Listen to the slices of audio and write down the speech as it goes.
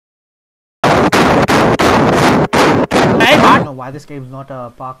know why this game's not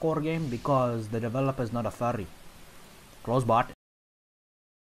a parkour game? Because the developer's not a furry. Close bot.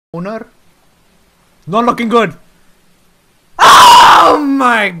 Owner? Not looking good. Oh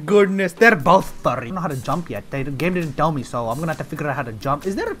my goodness, they're both furry. I don't know how to jump yet. The game didn't tell me, so I'm gonna have to figure out how to jump.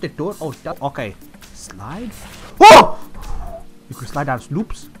 Is there a tutorial? Oh, okay. Slide. Oh! You can slide down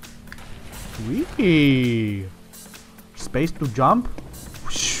loops. Wee. Space to jump.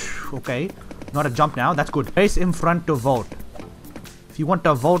 Okay. Not a jump now. That's good. Space in front to vote. If you want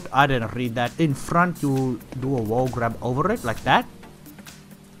to vote, I didn't read that. In front, you do a wall grab over it like that.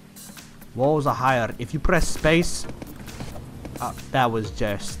 Walls are higher. If you press space, that was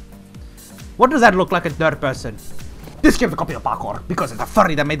just. What does that look like in third person? This game's a copy of Parkour because it's a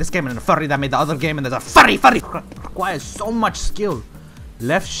furry that made this game and a furry that made the other game, and there's a furry. Requires so much skill.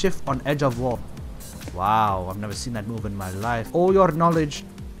 Left shift on edge of wall. Wow, I've never seen that move in my life. All your knowledge.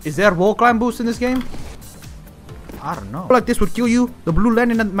 Is there wall climb boost in this game? I don't know. Like this would kill you. The blue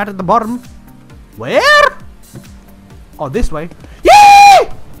landing mat at the bottom. Where? Oh, this way. Yay!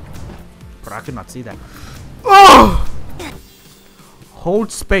 Bro, I could not see that. Oh!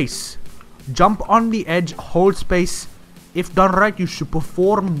 Hold space. Jump on the edge. Hold space. If done right, you should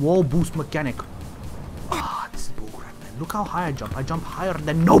perform wall boost mechanic. Ah, this is bullcrap, man. Look how high I jump. I jump higher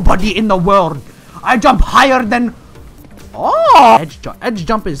than nobody in the world. I jump higher than. Oh! Edge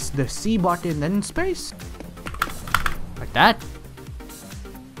jump is the C button, then space. Like that.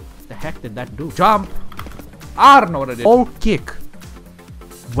 What the heck did that do? Jump. I don't know what it is. Hold kick.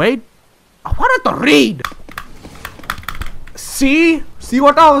 Wait. I wanted to read. See? See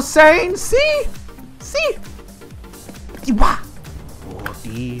what I was saying? See? See?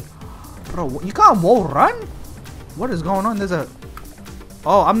 Bro, you can't wall run? What is going on? There's a.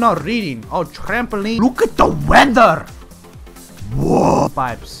 Oh, I'm not reading. Oh, trampoline. Look at the weather. Whoa.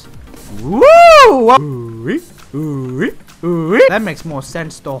 Pipes. Woo! That makes more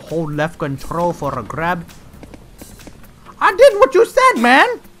sense to hold left control for a grab. I did what you said,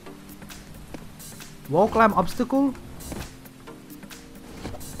 man. Wall climb obstacle.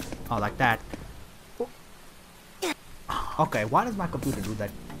 Oh, like that. Okay, why does my computer do that?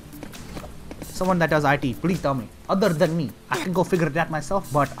 Someone that does IT, please tell me. Other than me, I can go figure it out myself,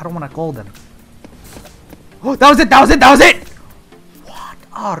 but I don't want to call them. Oh, that was it! That was it! That was it! What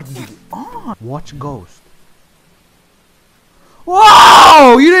are you on? Watch Ghost.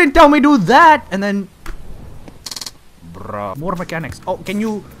 Whoa! You didn't tell me do that! And then... Bruh. More mechanics. Oh, can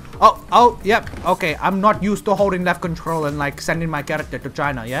you... Oh, yep. Okay, I'm not used to holding left control and like sending my character to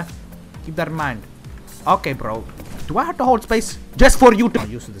China, yeah? Keep that in mind. Okay, bro. Do I have to hold space just for you to... I'm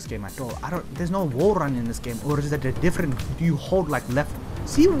not used to this game at all. There's no wall run in this game. Or is that a different... Do you hold like left...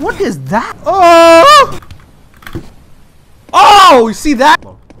 See, what is that? Oh! Oh, you see that?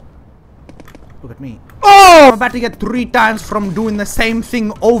 Look at me. Oh! I'm about to get 3 times from doing the same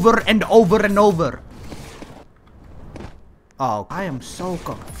thing over and over and over. Oh, I am so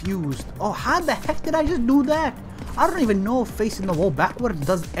confused. Oh, how the heck did I just do that? I don't even know if facing the wall backwards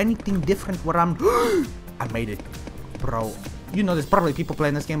does anything different where I'm... I made it. Bro, you know there's probably people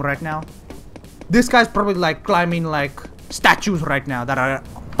playing this game right now. This guy's probably like climbing like statues right now that are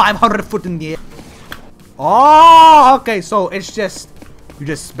 500 foot in the air. Oh, okay, so it's just... You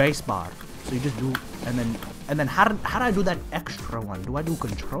just spacebar. So you just do... And then how do I do that extra one? Do I do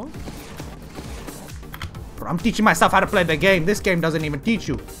control? Bro, I'm teaching myself how to play the game. This game doesn't even teach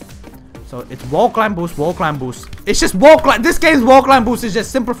you. So it's wall climb boost, wall climb boost. It's just wall climb. This game's wall climb boost is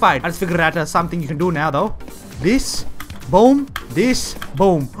just simplified. I just figured out something you can do now though. This, boom, this,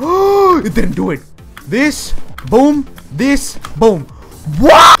 boom. It didn't do it. This, boom, this, boom.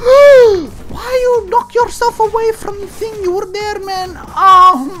 What? Why you knock yourself away from the thing? You were there, man.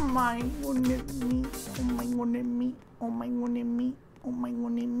 Oh my goodness me. Oh my goodness me. Oh my goodness me. Oh my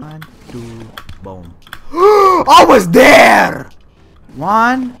goodness me. 1, 2, boom. I was there.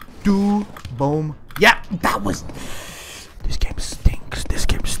 1, 2, boom. Yeah, that was. This game stinks. This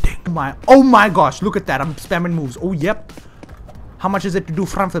game stinks. Oh my gosh, look at that. I'm spamming moves. Oh, yep. How much is it to do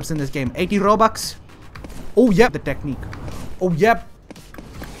front flips in this game? 80 Robux? Oh, yep. The technique. Oh, yep.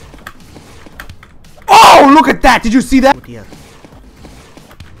 Oh, look at that. Did you see that? Here.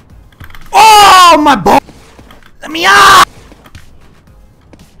 Oh, my ball. Let me out.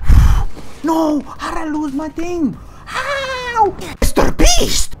 No, how did I lose my thing? How? Mr.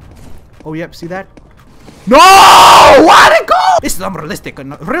 Beast! Oh, yep, see that? No! Why'd it go? This is unrealistic.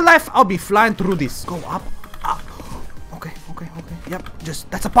 In real life, I'll be flying through this. Go up, up. Okay. Yep,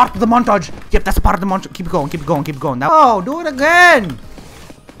 that's a part of the montage. Yep, that's a part of the montage. Keep going. Now, oh, do it again.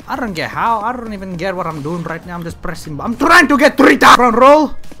 I don't get how. I don't even get what I'm doing right now. I'm just pressing. I'm trying to get 3 times.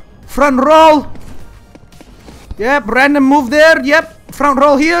 Front roll. Yep, random move there. Yep, front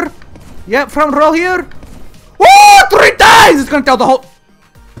roll here. Yep, front roll here. Woo! 3 times! It's gonna tell the whole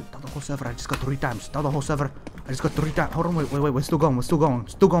server. I just got 3 times. Tell the whole server. I just got 3 times. Hold on, wait. We're still going. Still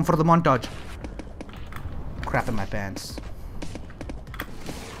going for the montage. Crap in my pants.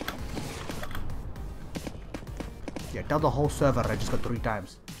 Yeah, tell the whole server I just got 3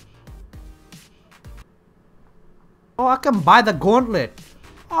 times. Oh, I can buy the gauntlet.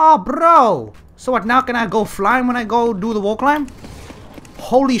 Oh, bro. So what, now can I go flying when I go do the wall climb?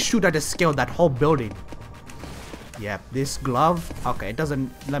 Holy shoot, I just scaled that whole building. Yep, this glove. Okay, it doesn't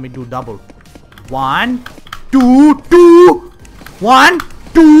let me do double. 1, 2, 2. 1,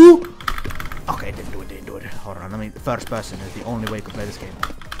 2. Okay, it didn't do it. Hold on, let me. First person is the only way to play this game.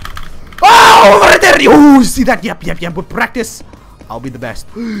 Oh, over there! Oh, see that? Yep. With practice, I'll be the best.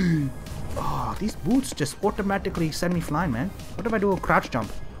 Oh, these boots just automatically send me flying, man. What if I do a crouch jump?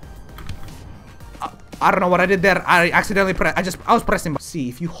 I don't know what I did there. I accidentally pressed. I was pressing. See,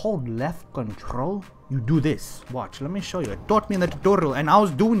 if you hold left control, you do this. Watch, let me show you. It taught me in the tutorial, and I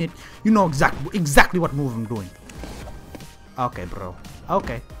was doing it. You know exactly what move I'm doing. Okay, bro.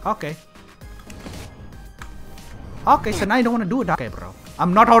 Okay. Okay, so now you don't want to do it. Okay, bro.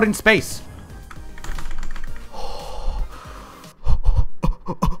 I'm not out in space.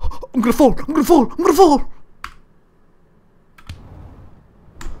 I'm gonna fall.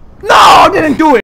 No, I didn't do it.